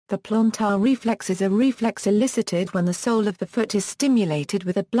The plantar reflex is a reflex elicited when the sole of the foot is stimulated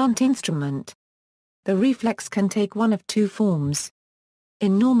with a blunt instrument. The reflex can take one of two forms.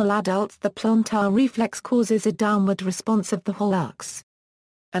 In normal adults, the plantar reflex causes a downward response of the hallux.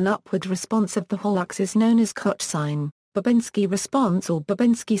 An upward response of the hallux is known as Koch sign, Babinski response or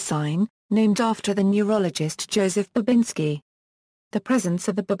Babinski sign, named after the neurologist Joseph Babinski. The presence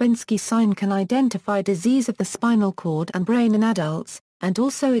of the Babinski sign can identify disease of the spinal cord and brain in adults, and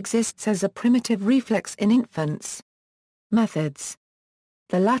also exists as a primitive reflex in infants. Methods.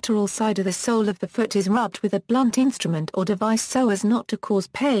 The lateral side of the sole of the foot is rubbed with a blunt instrument or device so as not to cause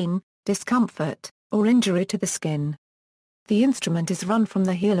pain, discomfort, or injury to the skin. The instrument is run from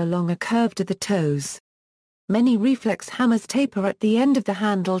the heel along a curve to the toes. Many reflex hammers taper at the end of the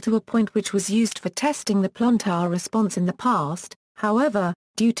handle to a point which was used for testing the plantar response in the past. However,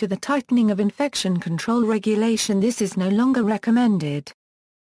 due to the tightening of infection control regulation, this is no longer recommended.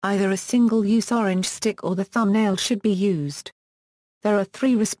 Either a single-use orange stick or the thumbnail should be used. There are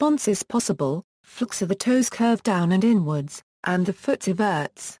three responses possible: flexor, the toes curve down and inwards, and the foot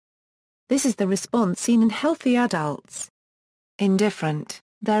everts. This is the response seen in healthy adults. Indifferent,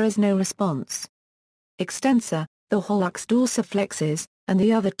 there is no response. Extensor, the hallux dorsiflexes, and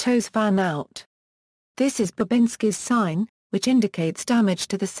the other toes fan out. This is Babinski's sign, which indicates damage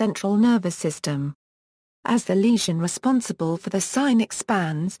to the central nervous system. As the lesion responsible for the sign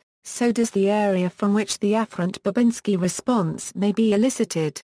expands, so does the area from which the afferent Babinski response may be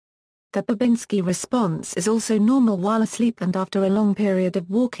elicited. The Babinski response is also normal while asleep and after a long period of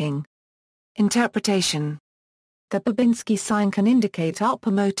walking. Interpretation. The Babinski sign can indicate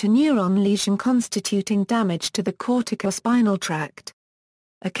upper motor neuron lesion constituting damage to the corticospinal tract.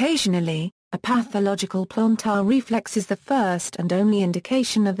 Occasionally, a pathological plantar reflex is the first and only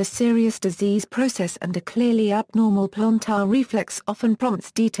indication of a serious disease process, and a clearly abnormal plantar reflex often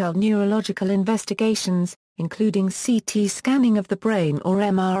prompts detailed neurological investigations, including CT scanning of the brain or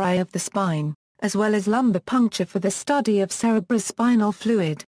MRI of the spine, as well as lumbar puncture for the study of cerebrospinal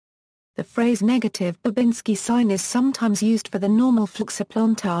fluid. The phrase negative Babinski sign is sometimes used for the normal flexor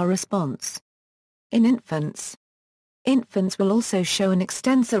plantar response. In infants will also show an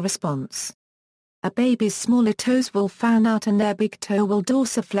extensor response. A baby's smaller toes will fan out and their big toe will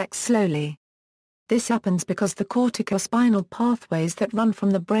dorsiflex slowly. This happens because the corticospinal pathways that run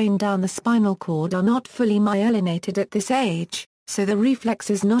from the brain down the spinal cord are not fully myelinated at this age, so the reflex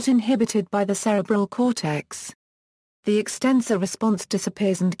is not inhibited by the cerebral cortex. The extensor response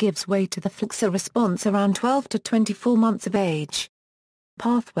disappears and gives way to the flexor response around 12 to 24 months of age.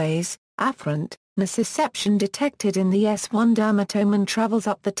 Pathways, afferent, nociception detected in the S1 dermatomen travels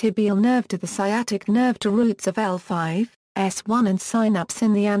up the tibial nerve to the sciatic nerve to roots of L5, S1 and synapse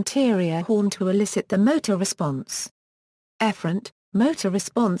in the anterior horn to elicit the motor response. Efferent, motor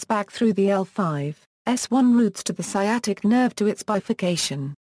response back through the L5, S1 roots to the sciatic nerve to its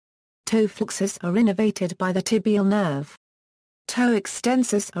bifurcation. Toe flexors are innervated by the tibial nerve. Toe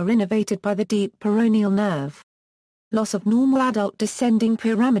extensors are innervated by the deep peroneal nerve. Loss of normal adult descending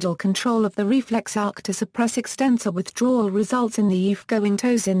pyramidal control of the reflex arc to suppress extensor withdrawal results in the youth-going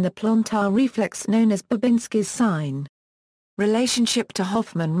toes in the plantar reflex known as Babinski's sign. Relationship to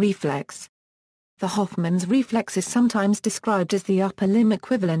Hoffman reflex. The Hoffman's reflex is sometimes described as the upper limb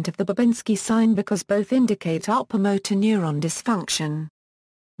equivalent of the Babinski sign because both indicate upper motor neuron dysfunction.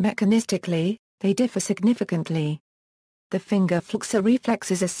 Mechanistically, they differ significantly. The finger flexor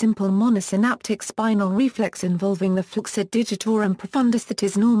reflex is a simple monosynaptic spinal reflex involving the flexor digitorum profundus that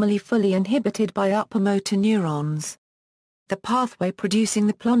is normally fully inhibited by upper motor neurons. The pathway producing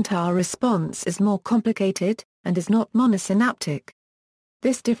the plantar response is more complicated, and is not monosynaptic.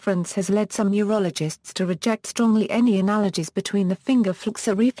 This difference has led some neurologists to reject strongly any analogies between the finger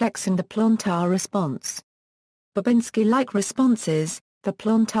flexor reflex and the plantar response. Babinski-like responses, the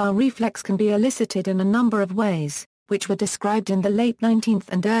plantar reflex can be elicited in a number of ways, which were described in the late 19th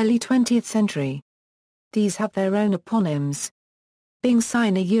and early 20th century. These have their own eponyms. Bing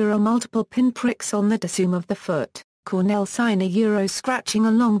sign multiple pinpricks on the dorsum of the foot, Cornell sign scratching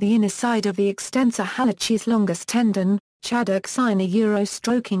along the inner side of the extensor hallucis longus tendon, Chaddock sign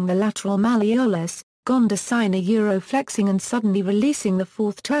stroking the lateral malleolus, Gonda sign flexing and suddenly releasing the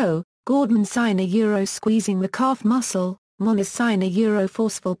fourth toe, Gordman sign squeezing the calf muscle, Moniz sign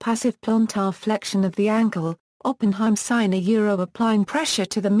forceful passive plantar flexion of the ankle, Oppenheim sign applying pressure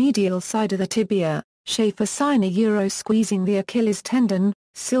to the medial side of the tibia, Schaefer sign squeezing the Achilles tendon,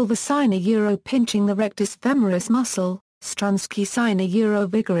 Silver sign pinching the rectus femoris muscle, Stransky sign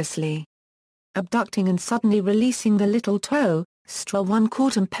vigorously abducting and suddenly releasing the little toe, Stra 1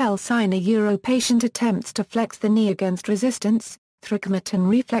 Cortenpel sign patient attempts to flex the knee against resistance, Trichomotor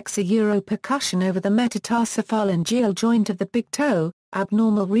reflex percussion over the metatarsophalangeal joint of the big toe,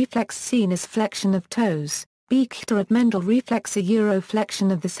 abnormal reflex seen as flexion of toes, Beechter-Mendel reflex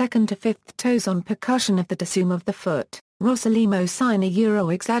flexion of the second to fifth toes on percussion of the dorsum of the foot, Rossolimo sign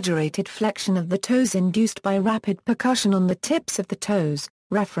exaggerated flexion of the toes induced by rapid percussion on the tips of the toes.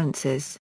 References